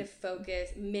way to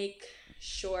focus, make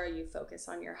sure you focus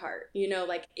on your heart,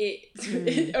 like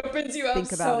it opens you up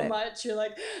so much. You're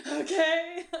like,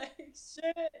 okay, like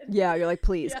shit. Yeah, you're like,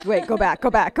 please wait, go back.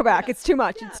 It's too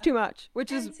much. It's too much,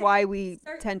 which is why we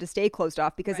tend to stay closed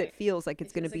off because it feels like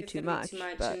it's going to be too much.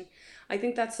 But and I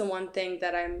think that's the one thing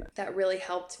that really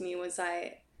helped me was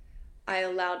I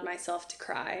allowed myself to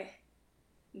cry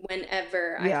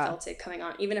whenever I felt it coming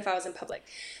on, even if I was in public.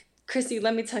 Chrissy,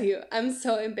 let me tell you, I'm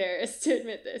so embarrassed to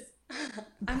admit this.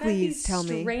 I'm Please tell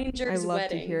me. Strangers' I love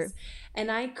weddings, to hear it. And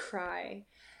I cry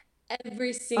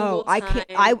every single time.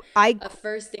 A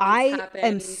first date happens. I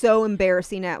am so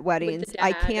embarrassing at weddings.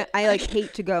 I can't. I like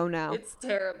hate to go now. It's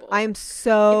terrible. I'm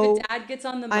so. If a dad gets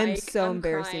on the mic, I'm so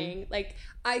embarrassing. Crying. Like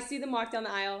I see them walk down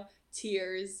the aisle,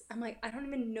 tears. I'm like, I don't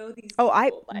even know these people.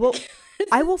 I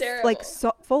will like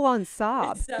full on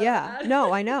sob. So bad.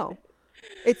 No, I know.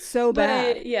 It's so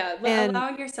bad.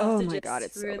 Allowing yourself to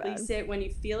just release it when you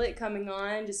feel it coming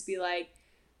on. Just be like,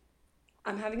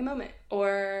 I'm having a moment.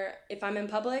 Or if I'm in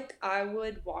public, I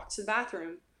would walk to the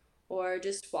bathroom or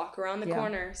just walk around the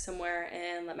corner somewhere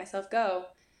and let myself go.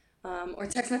 Or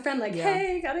text my friend like,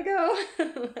 hey, gotta go.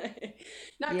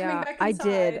 Not coming back inside. I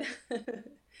did.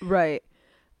 Right.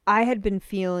 I had been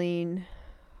feeling,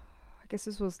 I guess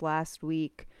this was last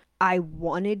week, I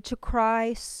wanted to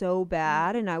cry so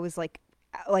bad, and I was like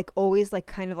always like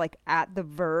kind of like at the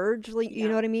verge, like you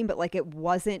know what I mean, but like it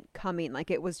wasn't coming, like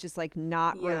it was just like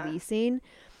not releasing.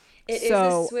 It is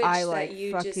a switch that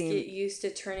you just get used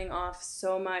to turning off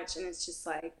so much, and it's just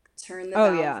like turn the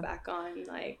valve back on.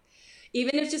 Like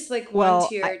even if just like one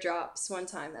tear drops one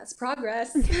time, that's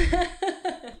progress.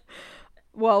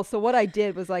 Well, so what I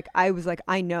did was like,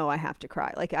 I know I have to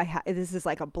cry. Like this is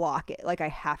like a block it. Like I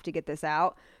have to get this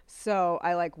out. So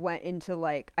I like went into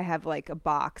like, I have like a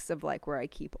box of like where I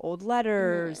keep old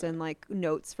letters and like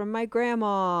notes from my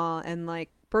grandma and like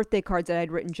birthday cards that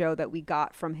I'd written Joe that we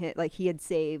got from his, like he had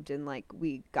saved and like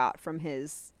we got from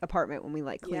his apartment when we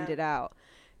like cleaned it out.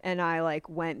 And I like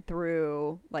went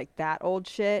through like that old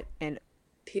shit and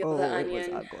peel the onion.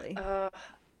 It was ugly.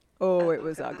 It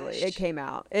was ugly. It came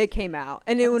out. And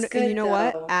and you know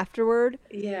what? Afterward,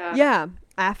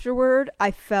 afterward,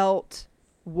 I felt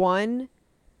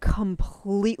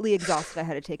completely exhausted. I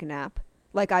had to take a nap.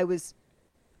 Like I was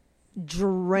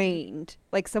drained.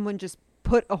 Like someone just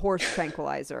put a horse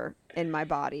tranquilizer in my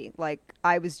body. Like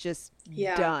I was just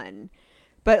done.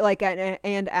 But like,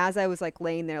 and as I was like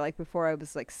laying there, like before I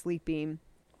was like sleeping,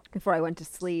 before I went to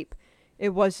sleep, it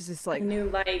was just this like a new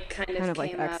light kind of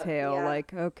like exhale, up.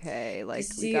 like, okay, like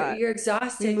you're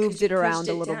exhausted. We moved it around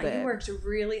a little bit. You worked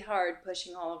really hard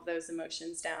pushing all of those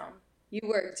emotions down. You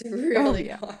worked really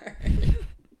hard.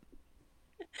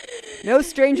 No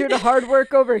stranger to hard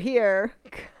work over here.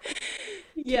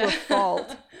 Yeah. To a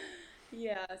fault.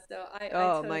 Yeah, so I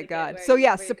oh totally my God. Where so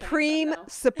yeah, supreme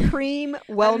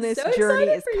wellness so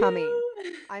journey is for coming.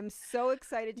 You. I'm so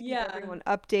excited to keep everyone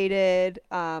updated.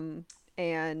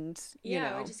 And you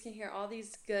know, we're just gonna hear all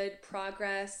these good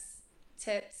progress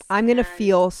tips. I'm gonna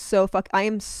feel so I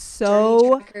am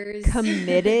so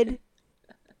committed.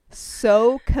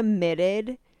 So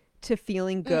committed to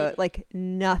feeling good. Like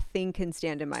nothing can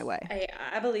stand in my way.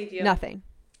 I believe you. Nothing.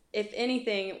 If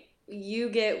anything, you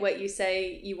get what you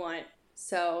say you want.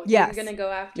 So yes. you're gonna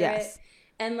go after it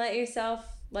and let yourself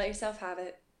have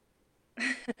it.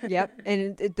 Yep.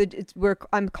 And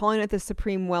I'm calling it the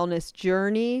Supreme Wellness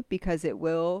Journey because it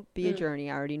will be a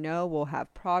journey. I already know we'll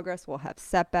have progress, we'll have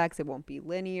setbacks, it won't be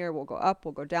linear, we'll go up,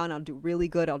 we'll go down, I'll do really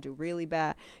good, I'll do really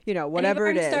bad, you know, whatever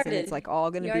it is. And it's like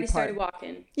all going to be part. You already started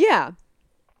walking. Yeah.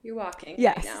 You're walking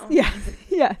yes. right now.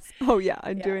 Yes. Oh yeah.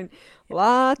 I'm doing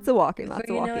lots of walking, Before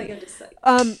you know it, you'll just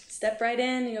like step right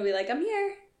in and you'll be like, I'm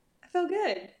here. I feel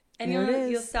good. And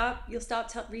you'll stop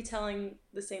retelling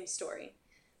the same story.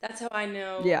 That's how I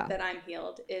know that I'm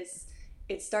healed, is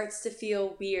it starts to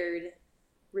feel weird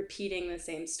repeating the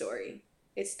same story.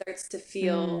 It starts to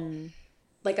feel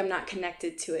like I'm not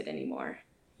connected to it anymore,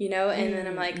 you know? And then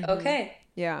I'm like, okay,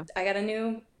 I got a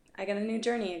new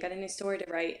journey. I got a new story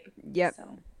to write. Yep.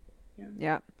 So,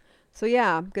 So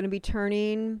I'm going to be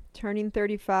turning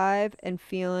 35 and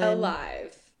feeling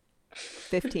alive.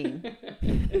 15.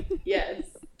 Yes.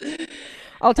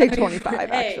 I'll take 25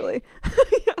 actually.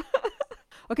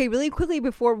 Okay, really quickly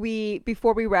before we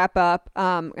wrap up,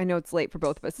 I know it's late for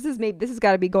both of us. This has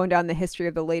got to be going down the history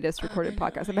of the latest recorded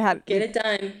podcast. Get it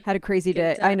done. Had a crazy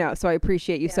day. I know, so I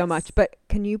appreciate you so much. But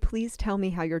can you please tell me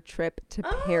how your trip to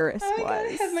Paris was? God,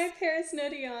 I have my Paris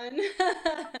nutty on.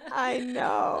 I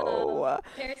know.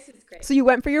 Paris is great. So you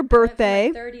went for your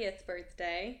birthday. My 30th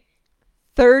birthday.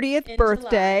 30th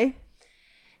birthday. July.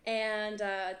 And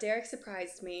Derek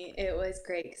surprised me. It was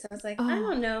great because I was like, I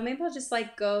don't know, maybe I'll just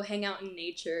like go hang out in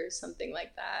nature or something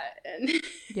like that. And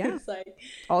it's like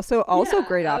also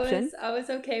great option. I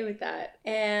was okay with that.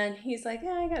 And he's like,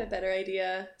 I got a better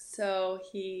idea. So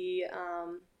he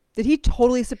did he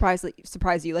totally surprise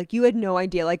you? Like you had no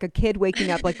idea, like a kid waking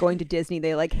up, like going to Disney,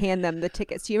 they like hand them the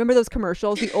tickets. Do you remember those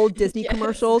commercials, the old Disney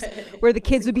commercials where the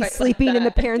kids would be sleeping and the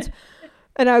parents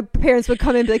and our parents would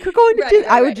come in and be like, we're going to Disney.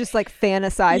 I would just like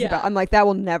fantasize about, I'm like, that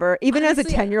will never, even honestly,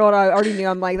 as a 10-year-old, I already knew,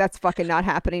 I'm like, that's fucking not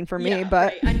happening for me.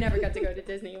 But I never got to go to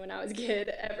Disney when I was a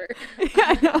kid, ever.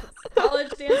 I know. College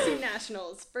dancing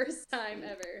nationals, first time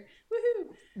ever.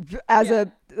 Woohoo. As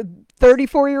a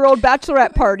 34-year-old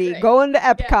bachelorette party, going to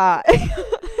Epcot.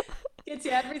 Gets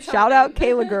you every time. Shout out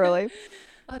Kayla Gurley.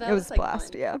 It was a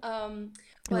blast, fun.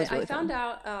 But really I found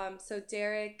out, so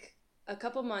Derek, a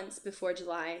couple months before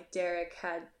July, Derek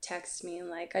had texted me and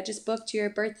like, I just booked your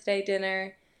birthday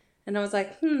dinner. And I was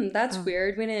like, that's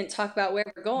weird. We didn't talk about where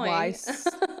we're going. Why?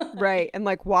 Right. And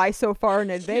like, why so far in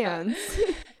advance?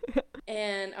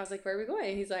 And I was like, where are we going?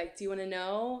 And he's like, do you want to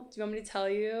know? Do you want me to tell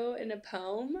you in a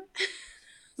poem? I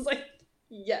was like,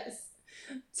 yes.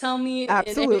 Tell me.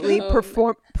 Absolutely.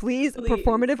 Please,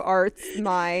 performative arts,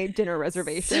 my dinner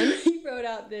reservation. So he wrote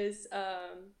out this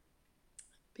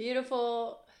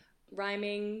beautiful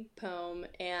rhyming poem,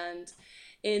 and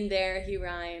in there he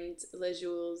rhymed Le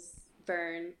Jules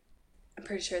Verne. I'm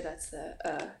pretty sure that's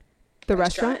the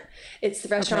restaurant. It's the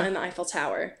restaurant in the Eiffel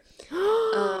Tower.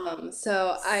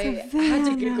 So I had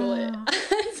to Google it.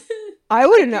 I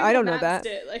wouldn't know. I don't know that.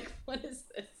 Like, what is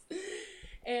this?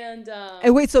 And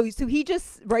wait, so he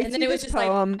just writes and then you it was this just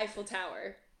poem. like Eiffel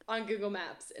Tower on Google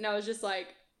Maps, and I was just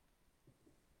like,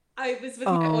 I was with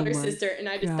my older sister, and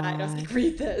I just died. I was like,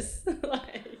 read this.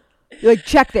 like,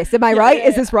 check this. Am I right?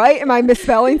 Is this right? Am I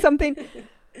misspelling something?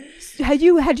 Had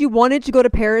you wanted to go to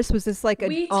Paris? Was this like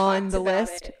on the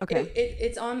list? It. Okay.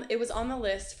 It was on the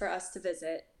list for us to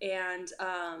visit, and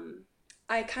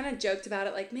I kind of joked about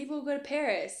it, like maybe we'll go to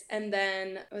Paris, and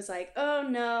then I was like, oh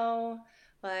no,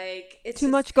 like it's too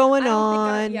much going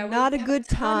on. Not a good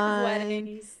time.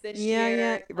 Weddings this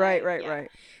year. Yeah. Right.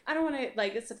 I don't want to,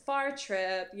 like, it's a far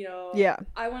trip, you know. Yeah.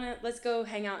 Let's go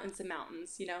hang out in some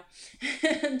mountains, you know.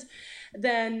 And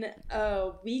then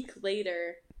a week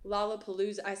later,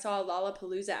 Lollapalooza. I saw a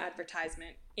Lollapalooza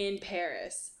advertisement in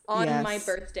Paris on my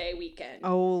birthday weekend.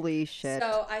 Holy shit.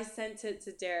 So I sent it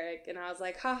to Derek and I was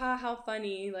like, haha, how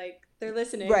funny. Like, they're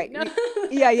listening. Right. No.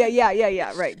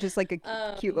 Yeah. Right. Just like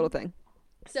a cute little thing.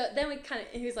 So then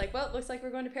he was like, well, it looks like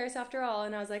we're going to Paris after all.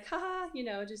 And I was like, haha,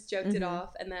 just joked it off.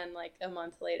 And then like a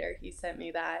month later, he sent me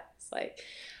that. It's like,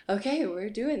 okay, we're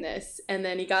doing this. And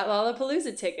then he got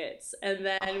Lollapalooza tickets. And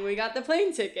then we got the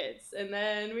plane tickets. And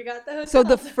then we got the hotel. So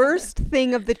the first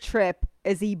thing of the trip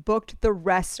is he booked the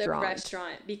restaurant. The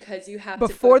restaurant, because you have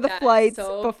before to the flights,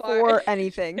 before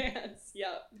anything.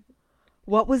 Yep.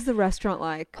 What was the restaurant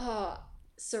like?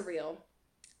 Surreal.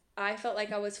 I felt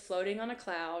like I was floating on a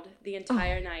cloud the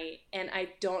entire night, and I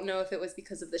don't know if it was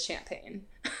because of the champagne.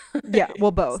 Yeah,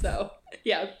 well, both. So,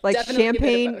 yeah, like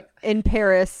champagne in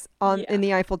Paris in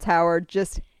the Eiffel Tower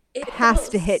just has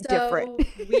to hit different.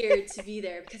 Weird to be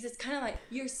there because it's kind of like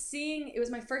you're seeing. It was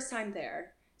my first time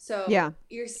there, so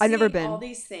you're seeing I've never been. all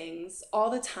these things all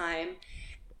the time,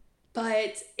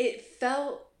 but it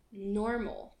felt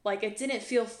normal. Like it didn't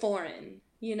feel foreign.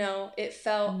 It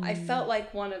felt, I felt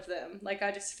like one of them. Like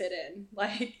I just fit in.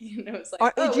 Like, it's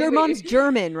like, your mom's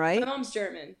German, right? My mom's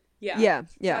German. Yeah.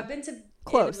 Yeah. I've been to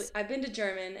close. I've been to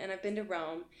German and I've been to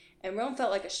Rome, and Rome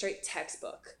felt like a straight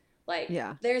textbook. Like,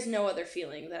 there's no other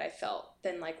feeling that I felt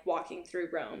than like walking through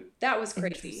Rome. That was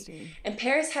crazy. And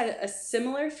Paris had a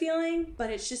similar feeling, but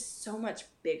it's just so much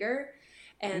bigger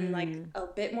and like a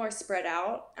bit more spread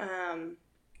out.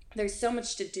 There's so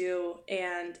much to do,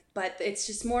 but it's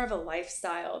just more of a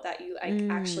lifestyle that you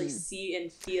actually see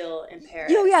and feel in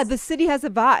Paris. The city has a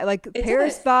vibe, like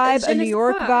Paris vibe, a New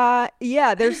York vibe.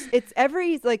 Yeah, it's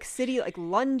every like city, like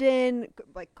London,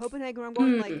 like Copenhagen, where I'm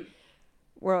going, like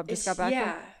where I've just got back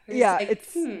from. Yeah,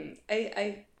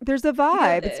 I there's a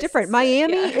vibe. It's different.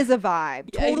 Miami is a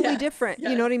vibe, totally different.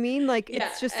 You know what I mean? Like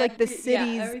it's just like the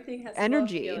city's everything has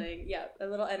energy. A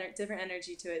little different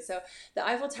energy to it. So the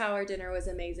Eiffel Tower dinner was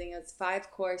amazing. It was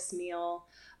 5-course meal.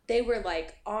 They were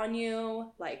like on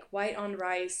you, like white on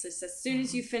rice. Just as soon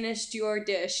as you finished your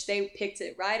dish, they picked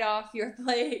it right off your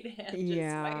plate and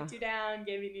just wiped you down,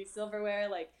 gave you new silverware.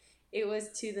 Like it was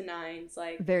to the nines.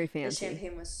 Like very fancy. The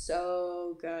champagne was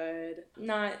so good.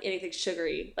 Not anything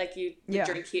sugary like you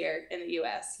drink here in the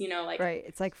US. Like right.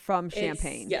 It's like from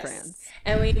Champagne, France.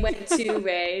 And we went to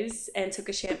Ray's and took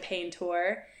a champagne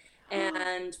tour,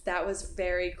 and that was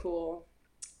very cool.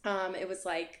 It was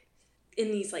like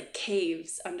in these like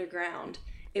caves underground.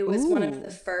 It was one of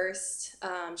the first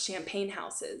champagne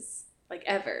houses like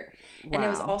ever, and it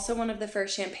was also one of the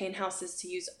first champagne houses to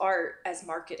use art as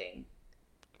marketing.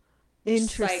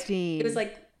 Interesting. It was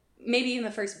like maybe in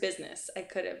the first business I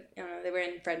could have, they were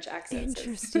in French accents.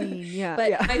 Interesting. Yeah.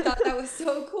 But I thought that was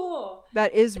so cool.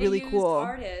 That is really cool. They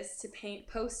used artists to paint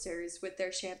posters with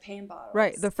their champagne bottles.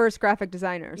 Right. The first graphic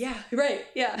designers. Yeah. Right.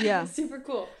 Yeah. Yeah. Super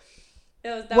cool.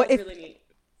 That was really neat.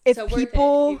 If so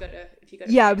people, if you go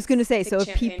to I was going to say, so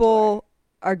if people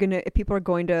are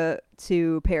going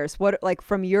to Paris, what, like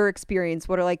from your experience,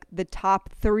 what are like the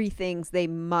top 3 things they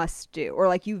must do, or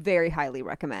like you very highly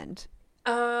recommend?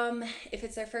 If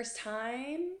it's their first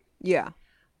time, gosh,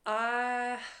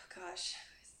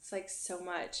 it's like so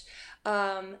much.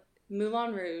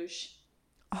 Moulin Rouge,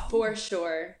 for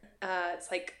sure. It's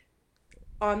like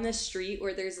on the street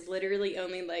where there's literally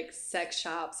only like sex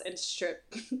shops and strip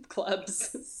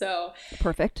clubs. So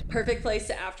perfect place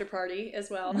to after party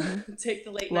as well. Take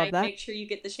the late night, make sure you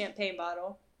get the champagne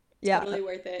bottle. Totally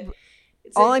worth it.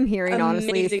 It's all I'm hearing,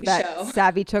 honestly, is that show.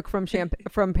 Savvy took from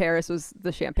Paris was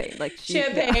the champagne. Like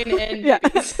champagne and yeah.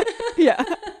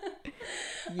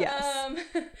 Yes.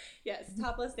 Yes,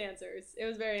 topless dancers. It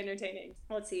was very entertaining.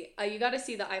 Let's see. You got to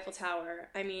see the Eiffel Tower.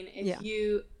 I mean, if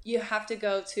you have to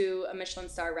go to a Michelin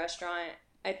star restaurant.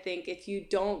 I think if you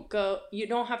don't go, you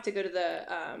don't have to go to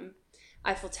the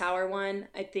Eiffel Tower one.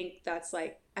 I think that's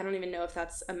like, I don't even know if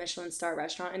that's a Michelin star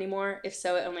restaurant anymore. If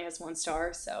so, it only has 1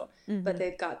 star. So, but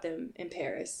they've got them in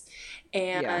Paris,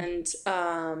 and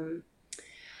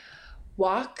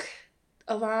walk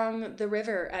along the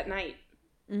river at night.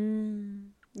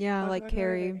 Yeah, like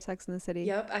Carrie, Sex and the City.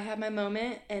 Yep, I had my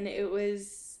moment, and it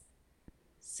was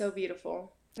so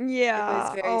beautiful. Yeah, it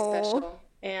was very special.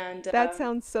 And that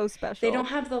sounds so special. They don't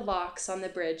have the locks on the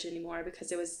bridge anymore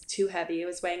because it was too heavy. It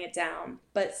was weighing it down.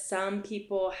 But some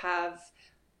people have.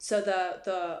 So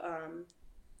the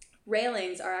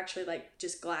railings are actually like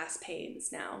just glass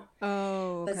panes now.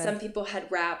 Oh, okay. But some people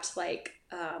had wrapped like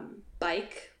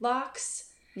bike locks.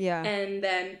 Yeah. And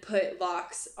then put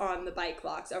locks on the bike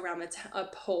locks around the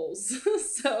poles.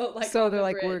 So they're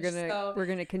like, we're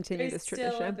gonna continue this tradition.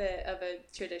 There's still a bit of a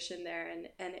tradition there,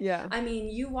 and I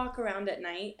mean, you walk around at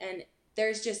night and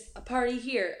there's just a party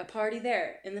here, a party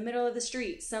there, in the middle of the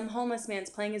street. Some homeless man's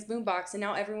playing his boombox, and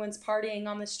now everyone's partying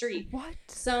on the street. What?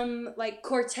 Some like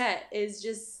quartet is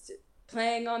just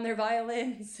playing on their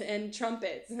violins and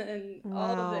trumpets and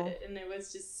all of it, and it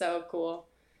was just so cool.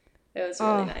 It was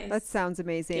really nice. That sounds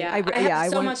amazing. Yeah, I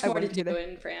have so much more to do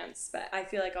in France, but I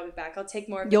feel like I'll be back. I'll take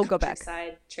more of the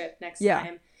countryside trip next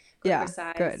time.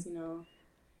 Versailles, good. You know.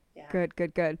 Yeah.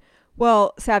 Good.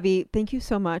 Well, Savvy, thank you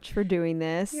so much for doing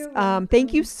this. You're welcome.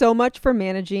 Thank you so much for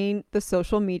managing the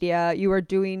social media. You're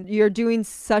doing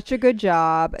such a good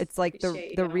job. It's like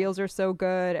the reels are so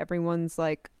good. Everyone's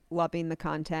like loving the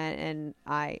content, and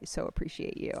I so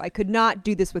appreciate you. I could not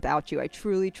do this without you. I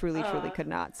truly could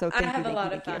not. So thank you. I have a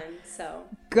lot of fun. So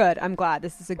good. I'm glad.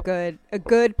 This is a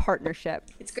good partnership.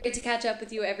 It's great to catch up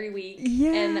with you every week.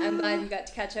 Yeah. And I'm glad you got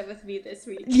to catch up with me this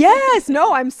week. Yes.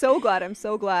 No, I'm so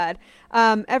glad.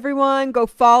 Everyone go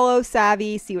follow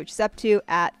Savvy, see what she's up to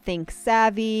at Think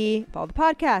Savvy. Follow the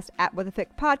podcast at What the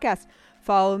Fick Podcast.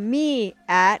 Follow me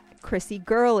at Chrissy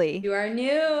Gurley. You are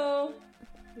new.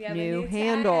 We have new a new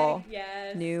handle. Tag.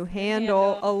 Yes. New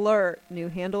handle alert.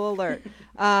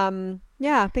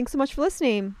 Yeah. Thanks so much for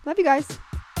listening. Love you guys.